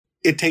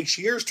It takes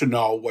years to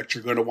know what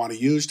you're going to want to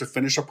use to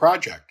finish a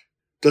project.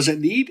 Does it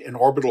need an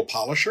orbital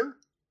polisher?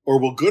 Or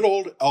will good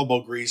old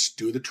elbow grease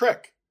do the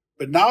trick?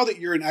 But now that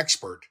you're an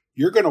expert,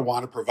 you're going to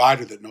want a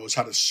provider that knows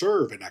how to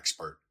serve an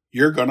expert.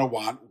 You're going to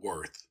want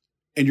Würth.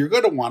 And you're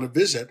going to want to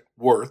visit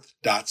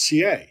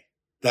Würth.ca.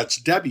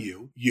 That's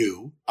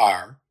WURTH.ca.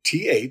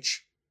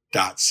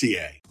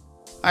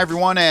 Hi,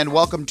 everyone, and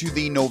welcome to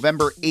the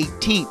November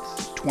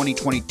 18th,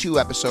 2022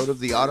 episode of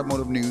the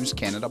Automotive News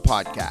Canada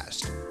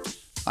podcast.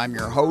 I'm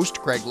your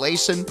host, Greg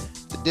Layson,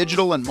 the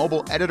digital and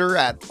mobile editor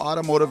at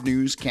Automotive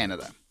News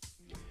Canada.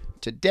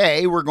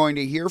 Today, we're going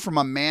to hear from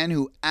a man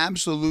who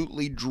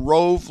absolutely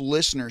drove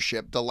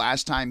listenership the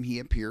last time he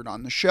appeared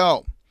on the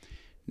show.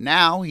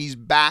 Now, he's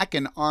back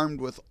and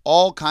armed with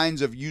all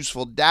kinds of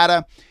useful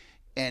data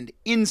and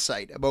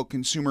insight about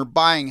consumer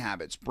buying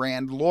habits,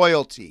 brand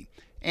loyalty,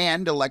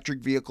 and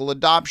electric vehicle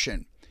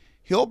adoption.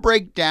 He'll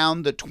break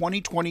down the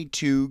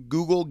 2022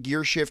 Google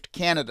GearShift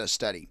Canada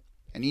study,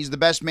 and he's the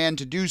best man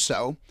to do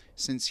so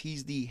since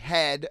he's the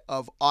head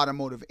of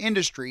automotive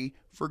industry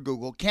for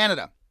Google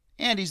Canada,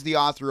 and he's the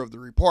author of the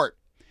report.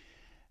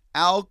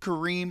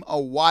 Al-Karim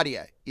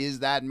Awadia is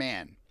that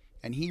man,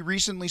 and he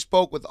recently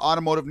spoke with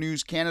Automotive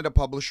News Canada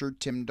publisher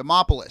Tim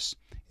Demopoulos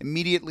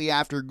immediately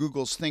after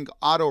Google's Think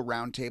Auto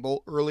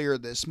Roundtable earlier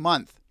this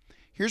month.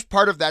 Here's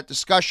part of that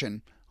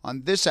discussion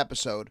on this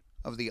episode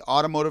of the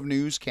Automotive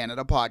News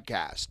Canada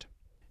podcast.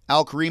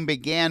 Al-Karim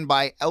began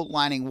by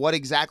outlining what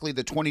exactly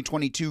the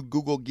 2022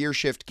 Google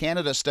GearShift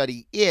Canada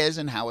study is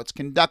and how it's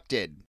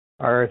conducted.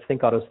 Our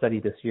Think Auto study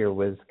this year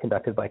was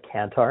conducted by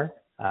Kantar.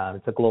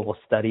 It's a global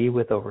study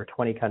with over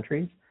 20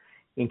 countries.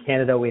 In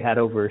Canada, we had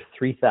over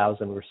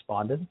 3,000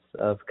 respondents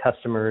of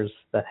customers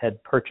that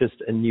had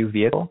purchased a new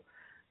vehicle,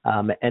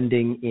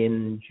 ending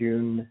in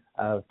June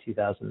of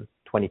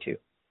 2022.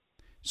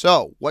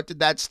 So, what did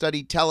that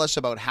study tell us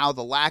about how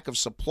the lack of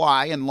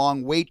supply and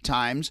long wait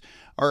times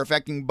are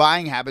affecting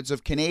buying habits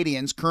of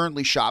Canadians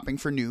currently shopping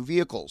for new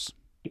vehicles?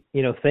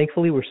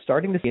 Thankfully, we're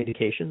starting to see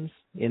indications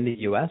in the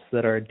U.S.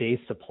 that our days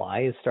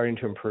supply is starting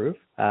to improve.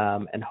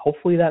 And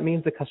hopefully that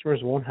means that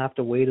customers won't have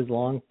to wait as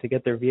long to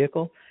get their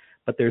vehicle.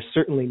 But there's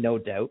certainly no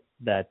doubt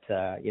that,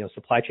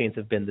 supply chains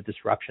have been the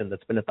disruption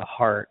that's been at the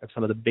heart of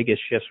some of the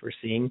biggest shifts we're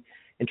seeing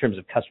in terms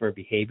of customer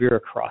behavior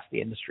across the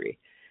industry.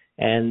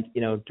 And,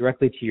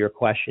 directly to your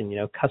question,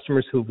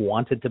 customers who've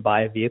wanted to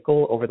buy a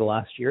vehicle over the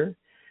last year,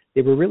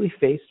 they were really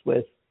faced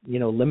with,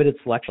 limited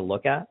selection to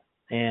look at.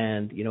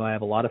 And, I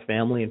have a lot of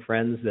family and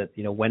friends that,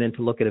 went in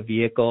to look at a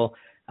vehicle,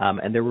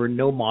 and there were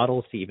no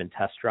models to even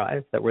test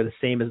drive that were the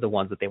same as the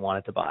ones that they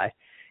wanted to buy.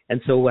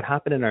 And so what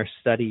happened in our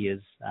study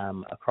is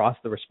across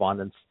the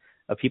respondents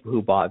of people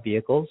who bought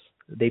vehicles,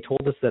 they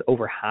told us that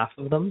over half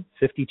of them,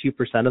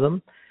 52% of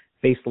them,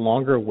 faced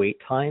longer wait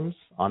times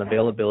on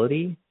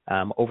availability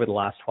over the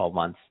last 12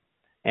 months.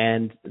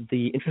 And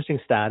the interesting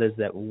stat is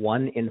that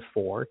 1 in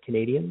 4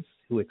 Canadians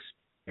who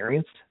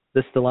experienced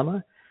this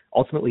dilemma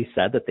ultimately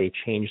said that they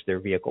changed their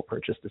vehicle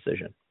purchase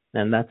decision.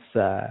 And that's,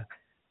 a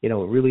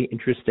really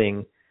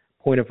interesting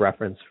point of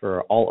reference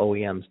for all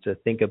OEMs to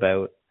think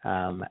about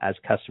as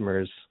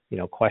customers,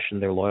 question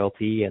their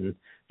loyalty and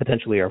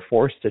potentially are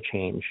forced to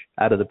change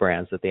out of the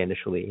brands that they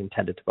initially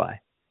intended to buy.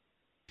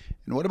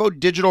 And what about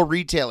digital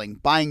retailing,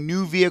 buying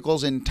new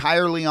vehicles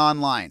entirely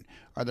online?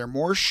 Are there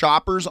more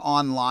shoppers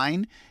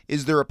online?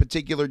 Is there a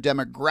particular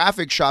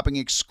demographic shopping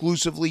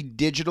exclusively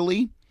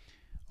digitally?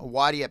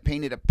 Awadia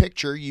painted a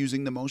picture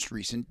using the most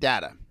recent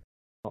data.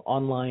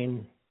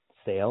 Online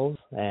sales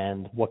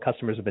and what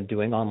customers have been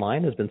doing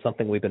online has been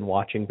something we've been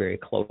watching very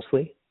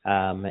closely.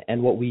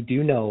 And what we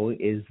do know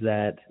is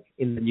that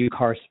in the new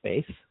car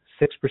space,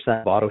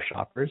 6% of auto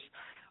shoppers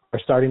are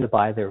starting to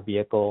buy their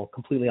vehicle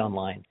completely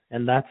online.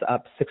 And that's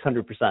up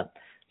 600%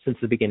 since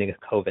the beginning of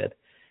COVID.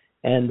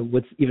 And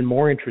what's even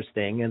more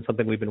interesting and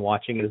something we've been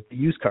watching is the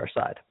used car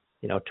side.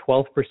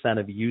 12%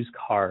 of used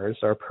cars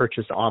are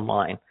purchased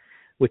online,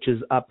 which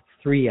is up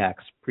 3x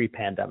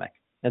pre-pandemic.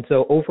 And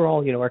so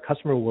overall, our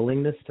customer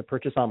willingness to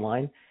purchase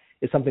online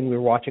is something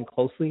we're watching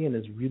closely and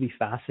is really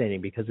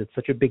fascinating because it's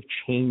such a big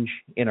change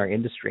in our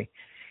industry.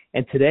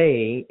 And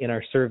today in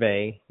our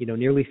survey,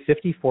 nearly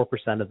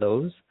 54% of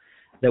those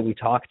that we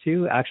talked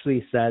to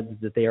actually said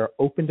that they are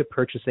open to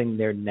purchasing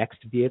their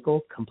next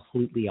vehicle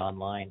completely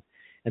online.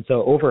 And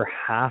so over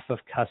half of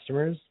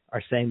customers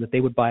are saying that they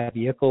would buy a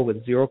vehicle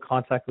with zero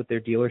contact with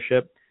their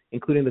dealership,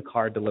 including the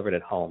car delivered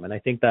at home. And I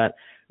think that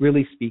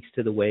really speaks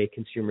to the way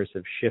consumers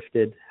have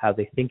shifted how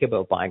they think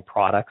about buying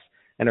products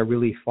and are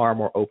really far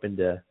more open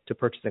to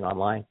purchasing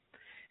online.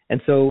 And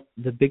so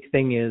the big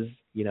thing is,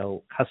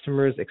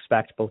 customers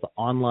expect both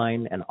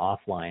online and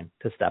offline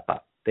to step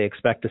up. They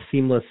expect a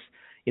seamless,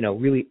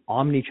 really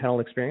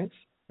omni-channel experience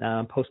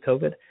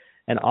post-COVID,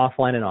 and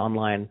offline and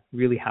online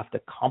really have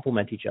to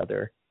complement each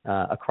other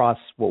across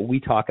what we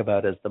talk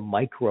about as the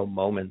micro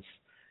moments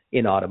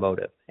in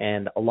automotive.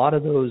 And a lot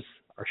of those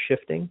are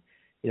shifting.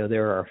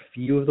 There are a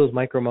few of those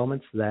micro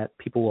moments that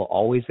people will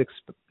always,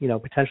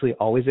 potentially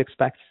always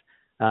expect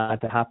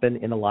to happen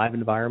in a live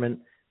environment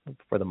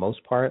for the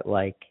most part,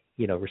 like,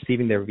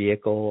 receiving their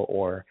vehicle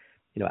or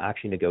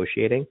actually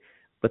negotiating.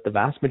 But the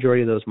vast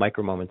majority of those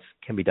micro moments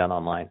can be done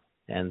online.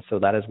 And so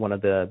that is one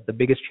of the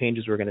biggest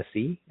changes we're going to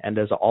see. And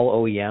as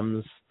all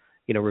OEMs,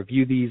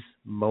 review these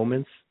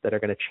moments that are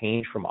going to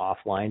change from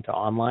offline to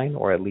online,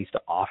 or at least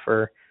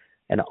offer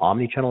an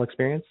omni-channel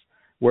experience,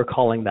 we're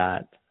calling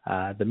that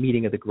the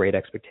meeting of the great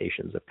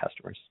expectations of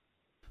customers.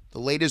 The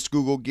latest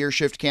Google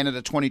GearShift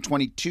Canada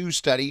 2022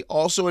 study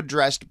also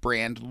addressed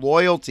brand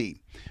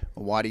loyalty.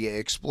 Wadia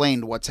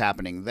explained what's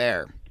happening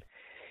there.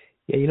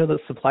 Yeah, the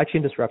supply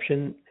chain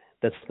disruption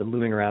that's been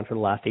looming around for the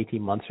last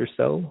 18 months or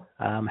so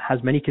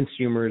has many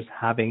consumers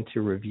having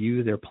to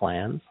review their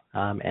plans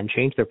and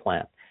change their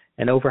plan.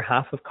 And over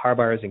half of car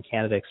buyers in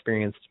Canada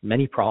experienced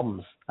many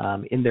problems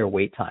in their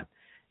wait time.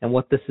 And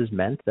what this has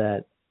meant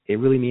that it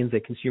really means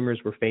that consumers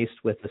were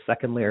faced with the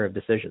second layer of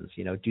decisions.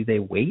 Do they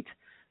wait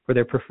for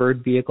their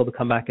preferred vehicle to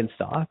come back in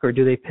stock, or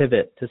do they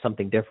pivot to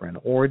something different,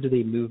 or do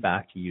they move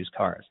back to used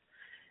cars?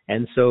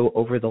 And so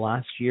over the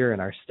last year in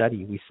our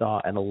study, we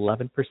saw an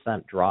 11%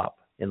 drop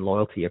in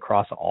loyalty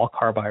across all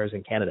car buyers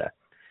in Canada.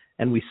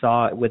 And we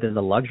saw within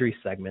the luxury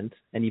segment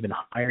an even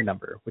higher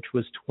number, which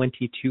was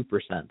 22%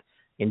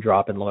 in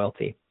drop in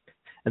loyalty.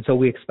 And so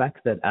we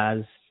expect that as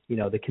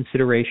the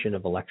consideration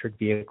of electric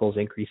vehicles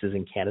increases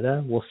in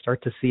Canada, we'll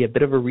start to see a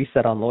bit of a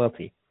reset on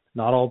loyalty.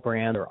 Not all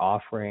brands are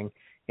offering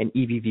an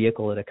EV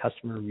vehicle that a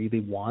customer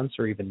really wants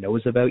or even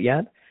knows about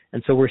yet.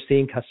 And so we're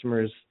seeing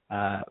customers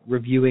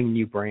reviewing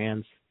new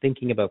brands,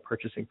 thinking about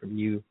purchasing from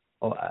new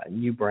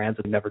brands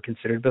they've never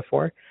considered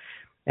before.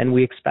 And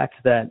we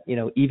expect that,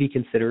 EV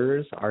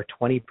considerers are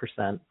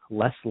 20%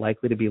 less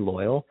likely to be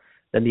loyal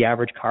than the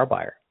average car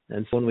buyer.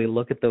 And so when we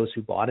look at those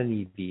who bought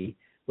an EV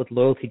with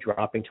loyalty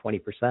dropping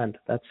 20%,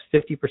 that's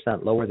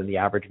 50% lower than the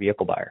average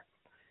vehicle buyer.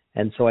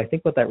 And so I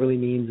think what that really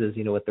means is,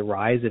 with the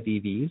rise of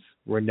EVs,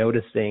 we're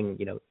noticing,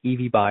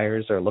 EV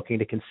buyers are looking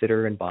to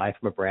consider and buy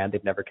from a brand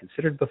they've never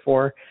considered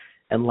before.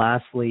 And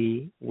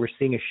lastly, we're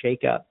seeing a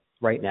shakeup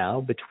right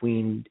now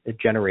between a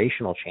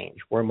generational change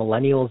where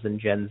millennials and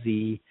Gen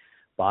Z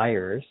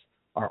buyers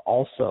are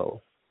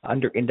also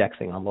under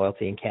indexing on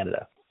loyalty in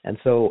Canada. And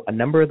so a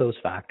number of those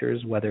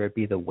factors, whether it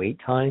be the wait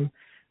time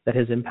that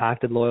has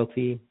impacted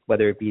loyalty,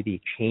 whether it be the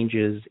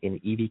changes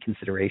in EV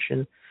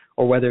consideration,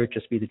 or whether it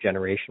just be the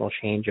generational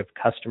change of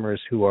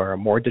customers who are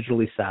more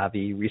digitally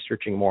savvy,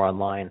 researching more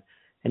online,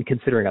 and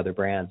considering other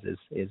brands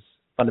is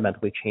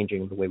fundamentally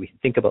changing the way we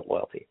think about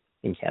loyalty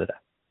in Canada.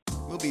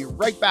 We'll be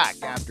right back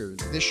after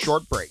this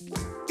short break.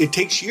 It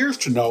takes years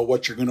to know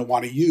what you're going to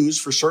want to use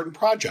for certain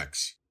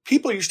projects.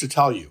 People used to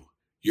tell you,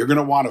 you're going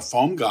to want a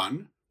foam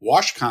gun,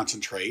 wash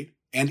concentrate,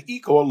 and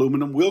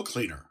eco-aluminum wheel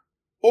cleaner.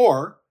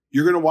 Or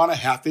you're going to want a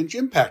half-inch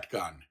impact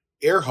gun,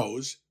 air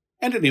hose,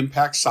 and an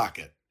impact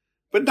socket.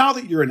 But now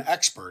that you're an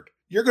expert,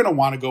 you're going to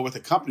want to go with a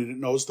company that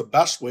knows the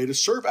best way to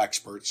serve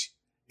experts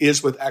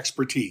is with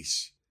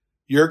expertise.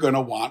 You're going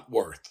to want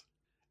Würth.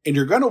 And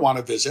you're going to want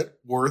to visit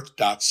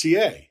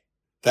würth.ca.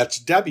 That's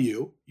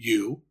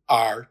WURTH.ca.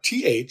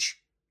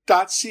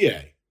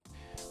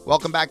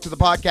 Welcome back to the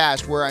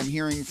podcast, where I'm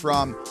hearing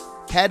from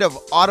Head of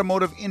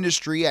Automotive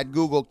Industry at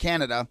Google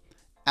Canada,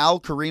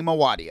 Al-Karim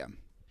Wadia.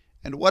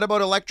 And what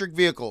about electric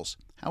vehicles?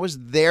 How is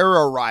their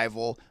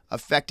arrival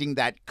affecting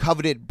that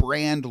coveted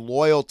brand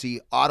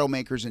loyalty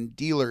automakers and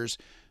dealers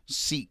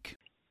seek?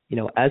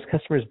 As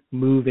customers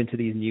move into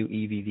these new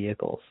EV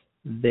vehicles,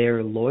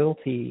 their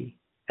loyalty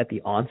at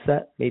the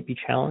onset may be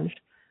challenged,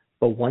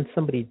 but once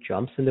somebody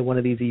jumps into one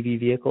of these EV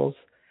vehicles,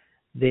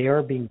 they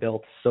are being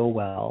built so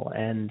well.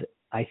 And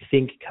I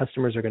think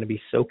customers are going to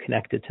be so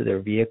connected to their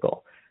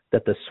vehicle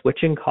that the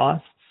switching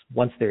costs,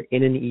 once they're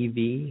in an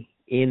EV,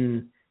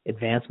 in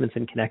advancements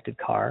in connected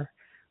car,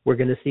 we're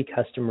going to see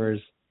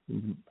customers,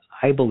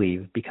 I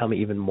believe, become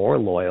even more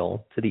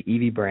loyal to the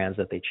EV brands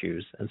that they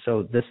choose. And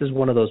so this is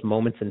one of those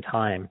moments in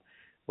time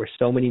where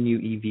so many new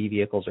EV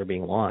vehicles are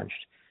being launched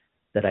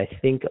that I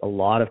think a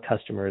lot of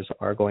customers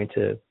are going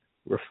to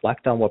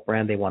reflect on what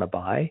brand they want to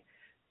buy,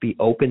 be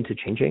open to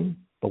changing.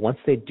 But once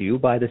they do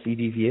buy this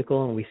EV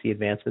vehicle and we see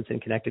advancements in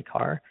connected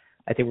car,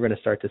 I think we're going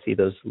to start to see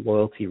those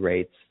loyalty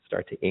rates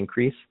start to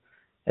increase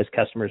as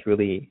customers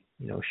really,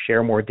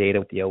 share more data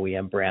with the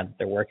OEM brand that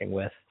they're working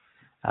with,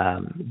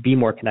 be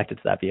more connected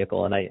to that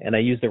vehicle. And I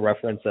use the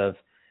reference of,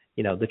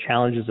 the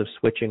challenges of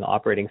switching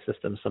operating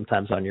systems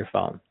sometimes on your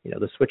phone.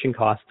 The switching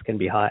costs can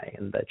be high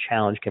and the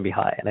challenge can be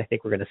high. And I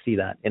think we're going to see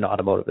that in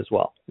automotive as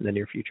well in the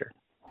near future.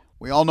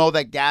 We all know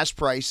that gas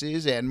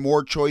prices and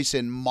more choice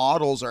in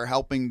models are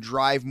helping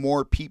drive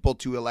more people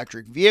to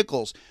electric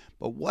vehicles.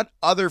 But what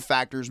other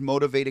factors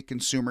motivate a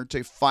consumer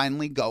to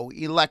finally go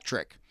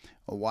electric?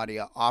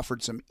 Wadia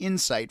offered some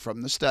insight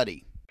from the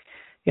study.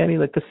 Yeah,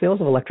 the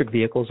sales of electric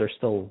vehicles are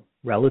still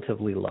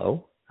relatively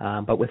low,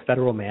 but with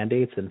federal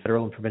mandates and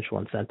federal and provincial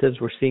incentives,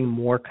 we're seeing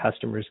more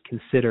customers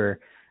consider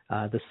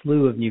the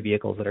slew of new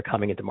vehicles that are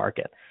coming into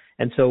market.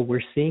 And so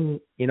we're seeing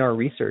in our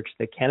research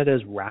that Canada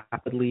is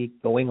rapidly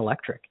going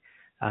electric.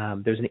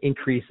 There's an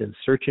increase in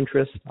search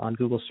interest on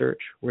Google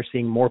search. We're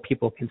seeing more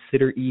people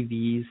consider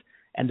EVs,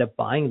 end up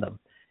buying them.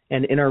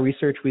 And in our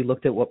research, we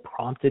looked at what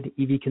prompted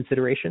EV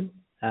consideration,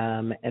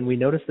 and we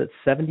noticed that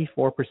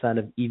 74%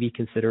 of EV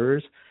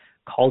considerers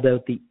called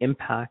out the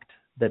impact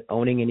that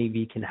owning an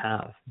EV can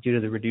have due to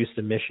the reduced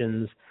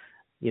emissions,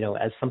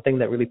 as something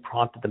that really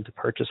prompted them to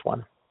purchase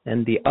one.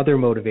 And the other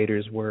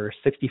motivators were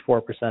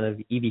 64% of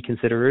EV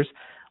considerers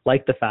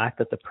like the fact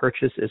that the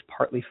purchase is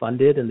partly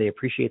funded and they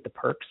appreciate the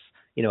perks,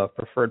 of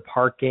preferred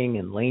parking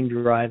and lane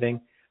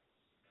driving.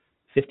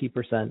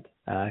 50%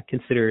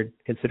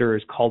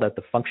 considerers called out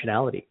the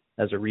functionality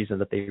as a reason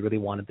that they really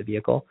wanted the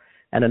vehicle.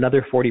 And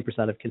another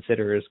 40% of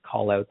considerers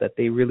call out that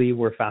they really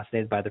were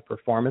fascinated by the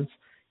performance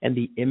and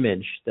the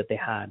image that they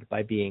had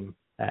by being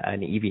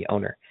an EV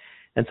owner.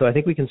 And so I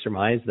think we can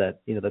surmise that,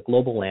 the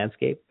global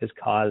landscape has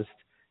caused,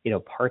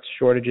 parts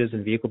shortages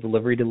and vehicle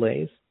delivery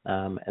delays,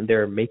 and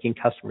they're making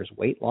customers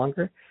wait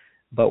longer.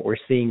 But we're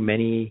seeing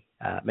many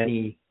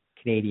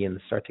Canadians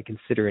start to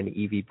consider an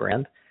EV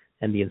brand,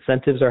 and the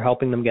incentives are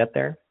helping them get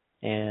there.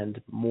 And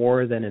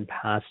more than in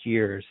past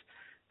years,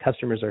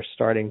 customers are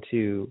starting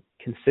to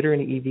consider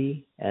an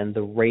EV, and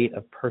the rate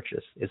of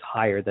purchase is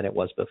higher than it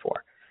was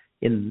before.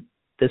 In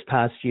this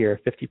past year,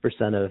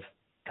 50% of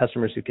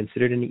customers who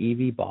considered an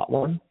EV bought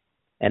one,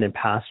 and in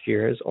past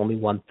years, only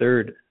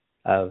 1/3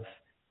 of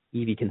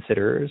EV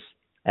considerers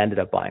ended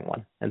up buying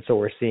one. And so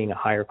we're seeing a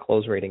higher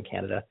close rate in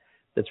Canada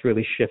that's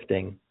really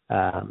shifting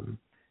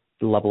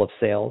the level of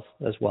sales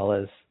as well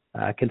as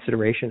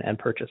consideration and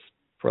purchase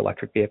for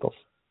electric vehicles.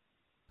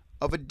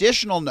 Of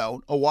additional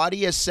note,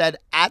 Awadia said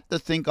at the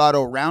Think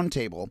Auto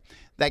Roundtable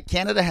that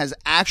Canada has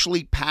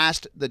actually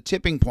passed the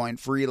tipping point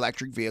for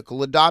electric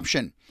vehicle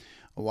adoption.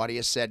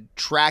 Awadia said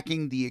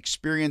tracking the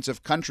experience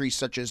of countries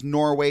such as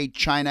Norway,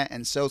 China,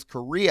 and South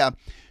Korea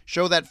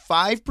show that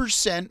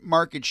 5%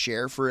 market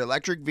share for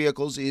electric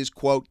vehicles is,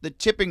 quote, the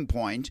tipping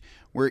point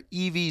where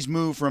EVs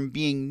move from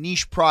being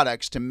niche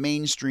products to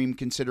mainstream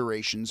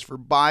considerations for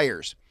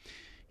buyers.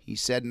 He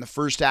said in the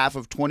first half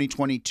of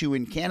 2022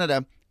 in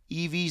Canada,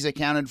 EVs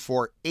accounted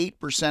for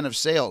 8% of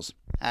sales,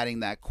 adding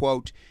that,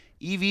 quote,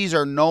 EVs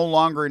are no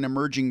longer an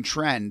emerging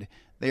trend.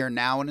 They are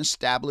now an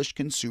established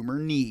consumer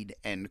need,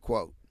 end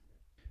quote.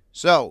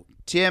 So,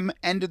 Tim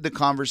ended the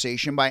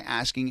conversation by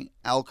asking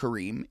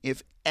Al-Karim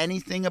if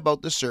anything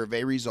about the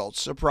survey results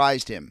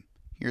surprised him.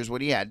 Here's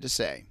what he had to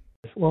say.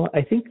 Well,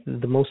 I think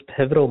the most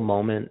pivotal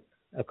moment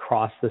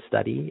across the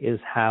study is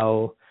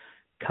how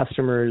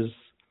customers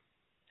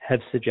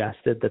have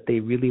suggested that they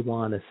really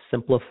want a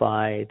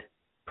simplified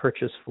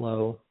purchase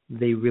flow.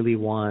 They really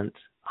want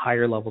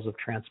higher levels of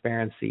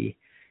transparency,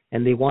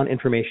 and they want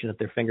information at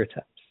their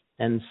fingertips.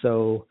 And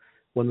so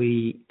when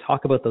we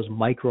talk about those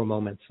micro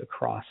moments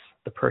across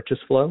the purchase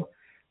flow,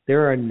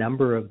 there are a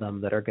number of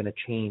them that are going to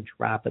change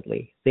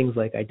rapidly. Things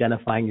like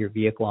identifying your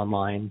vehicle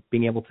online,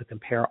 being able to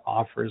compare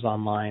offers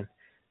online,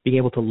 being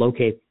able to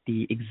locate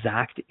the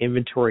exact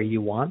inventory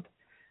you want,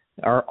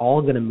 are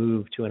all going to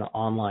move to an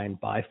online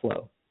buy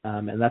flow.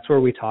 And that's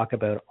where we talk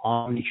about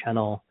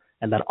omnichannel,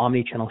 and that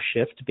omnichannel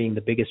shift being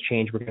the biggest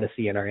change we're going to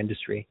see in our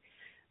industry.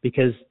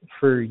 Because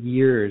for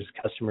years,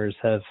 customers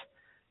have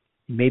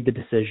made the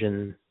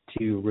decision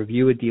to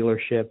review a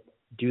dealership,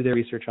 do their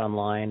research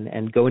online,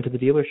 and go into the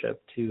dealership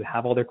to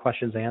have all their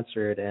questions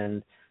answered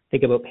and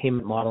think about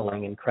payment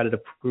modeling and credit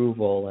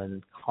approval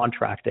and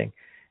contracting.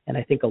 And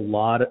I think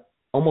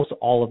almost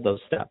all of those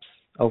steps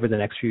over the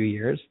next few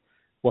years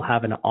will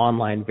have an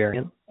online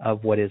variant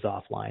of what is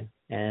offline.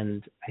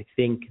 And I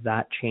think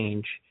that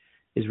change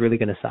is really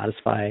going to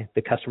satisfy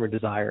the customer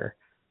desire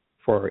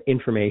for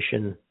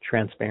information,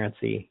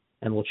 transparency,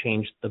 and will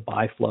change the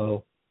buy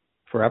flow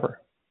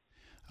forever.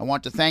 I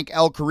want to thank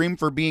Al-Karim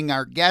for being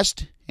our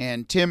guest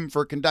and Tim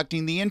for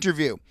conducting the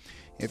interview.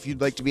 If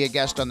you'd like to be a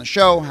guest on the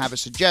show, have a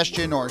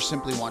suggestion, or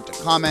simply want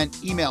to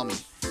comment, email me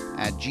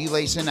at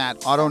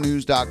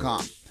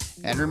glayson@autonews.com.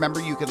 And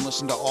remember, you can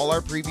listen to all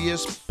our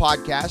previous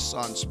podcasts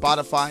on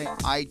Spotify,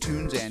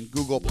 iTunes, and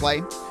Google Play,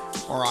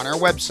 or on our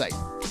website,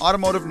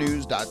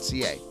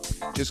 automotivenews.ca.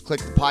 Just click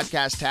the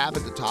podcast tab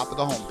at the top of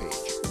the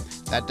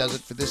homepage. That does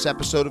it for this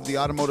episode of the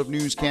Automotive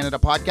News Canada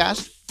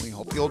podcast. We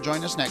hope you'll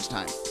join us next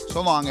time.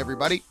 So long,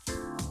 everybody.